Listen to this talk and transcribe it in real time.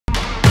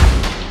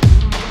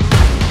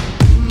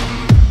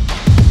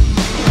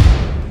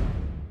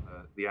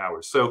the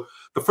hours. So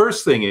the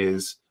first thing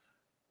is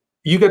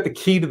you got the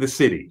key to the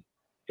city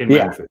in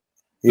Memphis.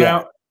 Yeah.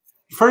 Now,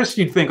 first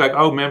you'd think like,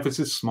 oh, Memphis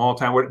is a small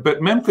town,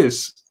 but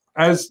Memphis,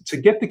 as to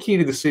get the key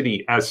to the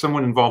city as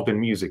someone involved in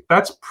music,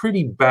 that's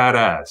pretty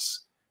badass.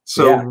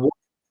 So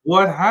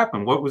what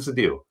happened? What was the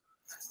deal?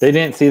 They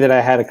didn't see that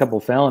I had a couple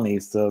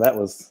felonies, so that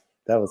was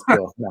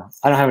cool. No,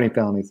 I don't have any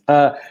felonies.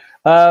 I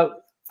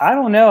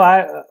don't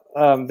know.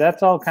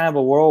 That's all kind of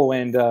a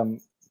whirlwind.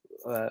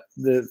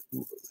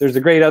 There's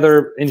a great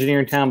other engineer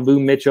in town, Boo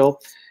Mitchell,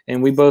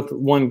 and we both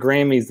won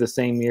Grammys the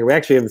same year. We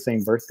actually have the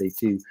same birthday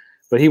too,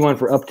 but he won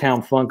for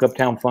Uptown Funk.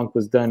 Uptown Funk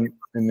was done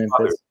in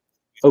Memphis.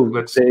 Oh,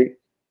 let's say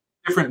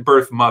different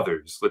birth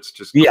mothers. Let's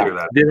just clear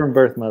that. Different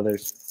birth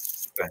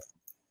mothers, okay.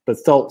 But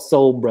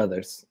soul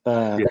brothers.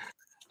 And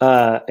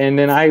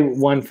then I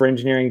won for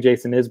engineering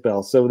Jason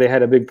Isbell. So they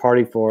had a big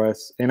party for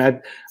us. And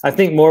I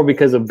think more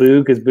because of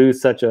Boo, because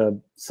Boo's such a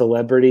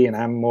celebrity and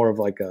I'm more of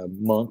like a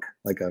monk,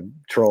 like a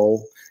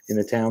troll in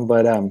the town.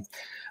 But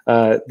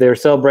they were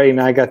celebrating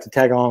and I got to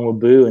tag along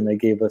with Boo and they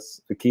gave us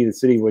the key to the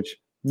city, which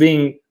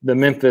being the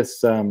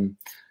Memphis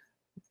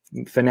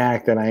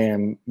fanatic that I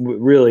am,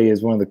 really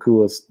is one of the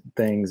coolest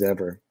things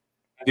ever.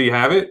 Do you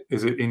have it?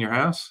 Is it in your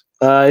house?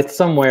 It's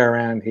somewhere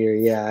around here.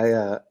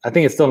 Yeah, I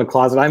think it's still in the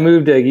closet. I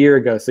moved a year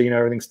ago, so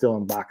everything's still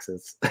in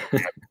boxes. All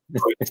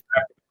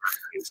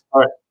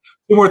right,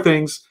 two more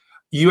things.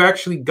 You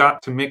actually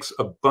got to mix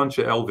a bunch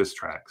of Elvis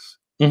tracks.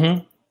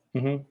 Mm-hmm.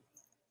 Mm-hmm.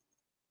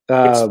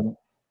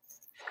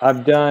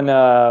 I've done.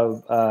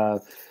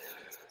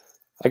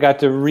 I got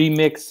to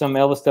remix some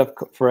Elvis stuff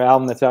for an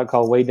album that's out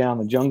called Way Down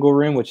the Jungle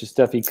Room, which is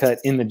stuff he cut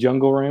in the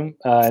jungle room.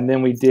 And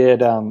then we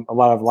did a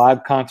lot of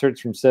live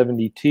concerts from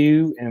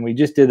 '72. And we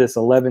just did this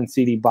 11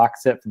 CD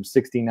box set from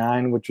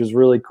 '69, which was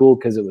really cool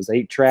because it was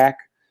 8-track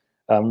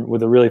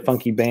with a really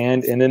funky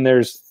band. And then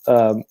there's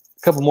a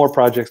couple more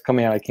projects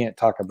coming out I can't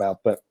talk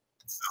about. But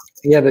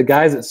yeah, the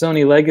guys at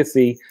Sony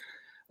Legacy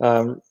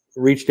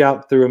reached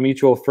out through a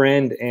mutual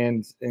friend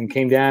and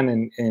came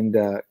down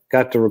and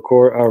got to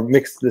record or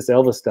mix this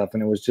Elvis stuff,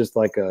 and it was just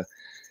like a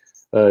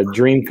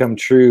dream come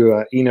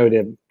true.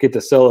 To get to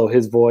solo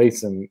his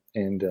voice and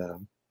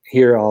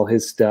hear all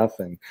his stuff.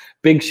 And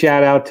big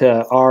shout out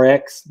to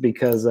RX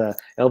because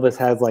Elvis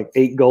has like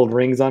 8 gold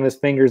rings on his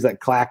fingers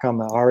that clack on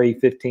the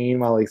RE15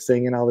 while he's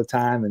singing all the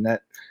time, and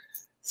that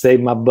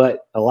saved my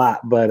butt a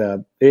lot.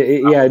 But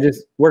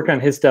just work on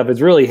his stuff. It's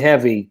really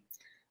heavy.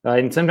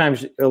 And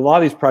sometimes a lot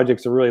of these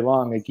projects are really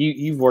long. Like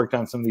you've worked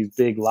on some of these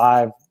big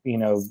live,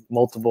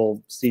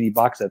 multiple CD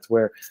box sets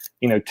where,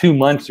 2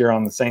 months you're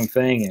on the same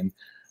thing. And,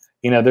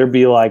 there'd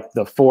be like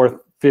the 4th,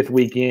 5th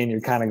week in, you're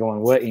kind of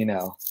going, what,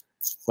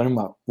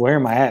 where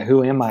am I at?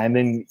 Who am I? And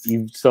then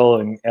you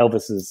solo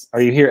Elvis's,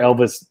 or you hear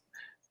Elvis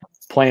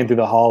playing through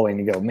the hallway and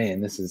you go,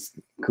 man, this is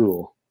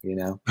cool,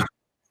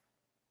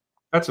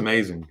 That's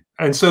amazing.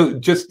 And so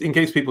just in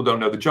case people don't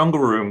know, the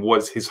Jungle Room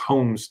was his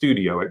home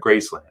studio at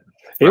Graceland.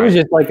 It was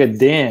just like a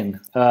den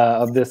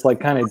of this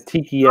like kind of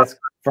tiki-esque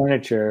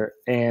furniture.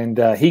 And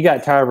he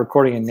got tired of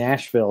recording in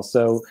Nashville.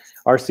 So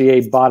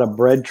RCA bought a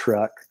bread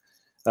truck,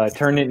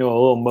 turned it into a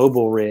little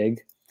mobile rig,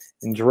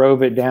 and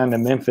drove it down to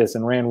Memphis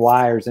and ran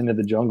wires into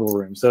the Jungle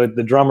Room. So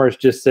the drummer's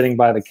just sitting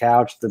by the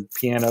couch, the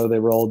piano they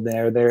rolled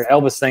there.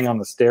 Elvis sang on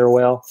the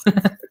stairwell.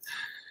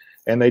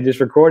 And they just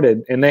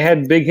recorded. And they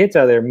had big hits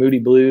out there, Moody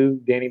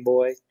Blue, Danny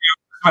Boy.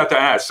 About to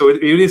ask, so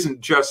it isn't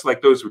just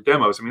like those were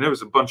demos. I mean, there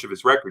was a bunch of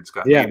his records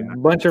got made. A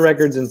bunch of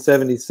records in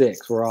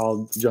 '76 were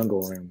all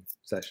Jungle Room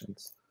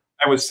sessions.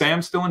 And was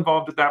Sam still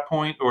involved at that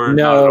point, or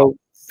no?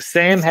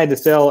 Sam had to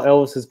sell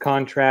Elvis's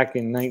contract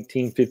in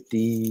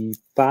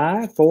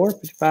 1955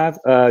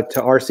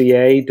 to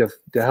RCA to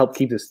help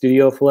keep the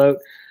studio afloat.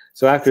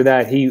 So after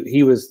that,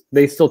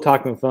 they still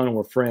talked on the phone and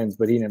were friends,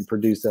 but he didn't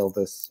produce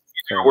Elvis.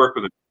 You didn't work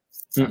with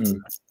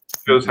him.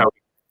 Shows how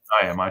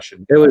I am. I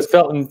should. It was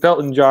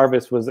Felton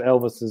Jarvis was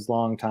Elvis's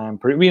longtime.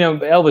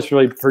 Elvis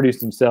really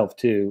produced himself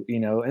too.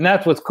 And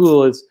that's what's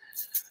cool is,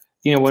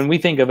 when we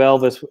think of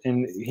Elvis,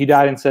 and he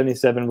died in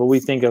 '77, but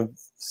we think of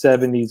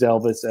 '70s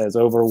Elvis as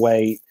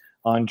overweight,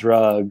 on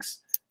drugs,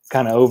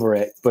 kind of over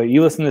it. But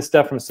you listen to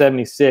stuff from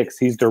 '76,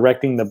 he's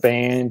directing the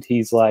band.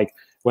 He's like,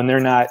 when they're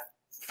not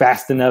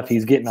fast enough,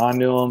 he's getting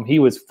onto them. He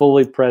was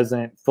fully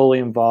present, fully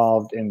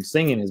involved, and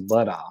singing his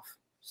butt off.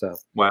 So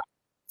wow,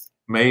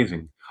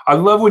 amazing. I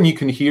love when you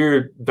can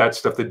hear that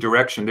stuff, the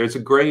direction. There's a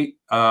great,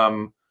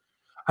 I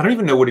don't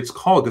even know what it's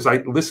called because I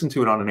listened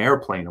to it on an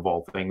airplane of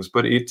all things,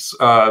 but it's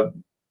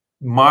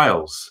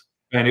Miles,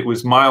 and it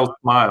was Miles,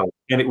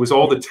 and it was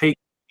all the takes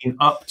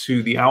up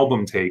to the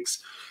album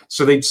takes.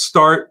 So they'd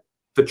start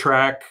the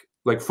track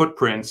like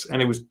Footprints,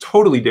 and it was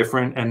totally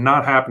different and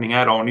not happening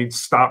at all. And he'd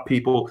stop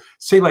people,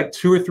 say like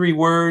 2 or 3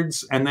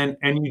 words, and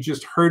you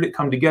just heard it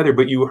come together,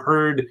 but you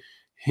heard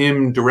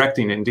him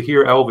directing it. And to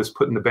hear Elvis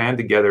putting the band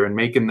together and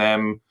making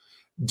them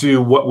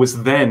do what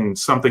was then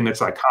something that's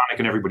iconic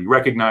and everybody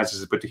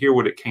recognizes it, but to hear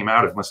what it came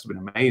out of must have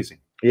been amazing.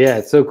 Yeah,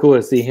 it's so cool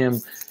to see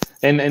him,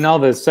 and all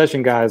the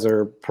session guys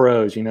are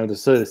pros,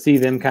 to see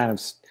them kind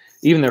of,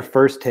 even their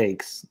first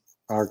takes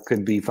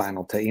could be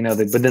final take. You know,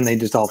 but then they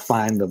just all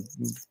find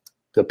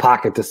the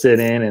pocket to sit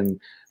in, and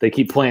they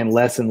keep playing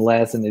less and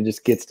less, and it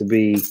just gets to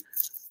be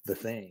the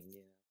thing.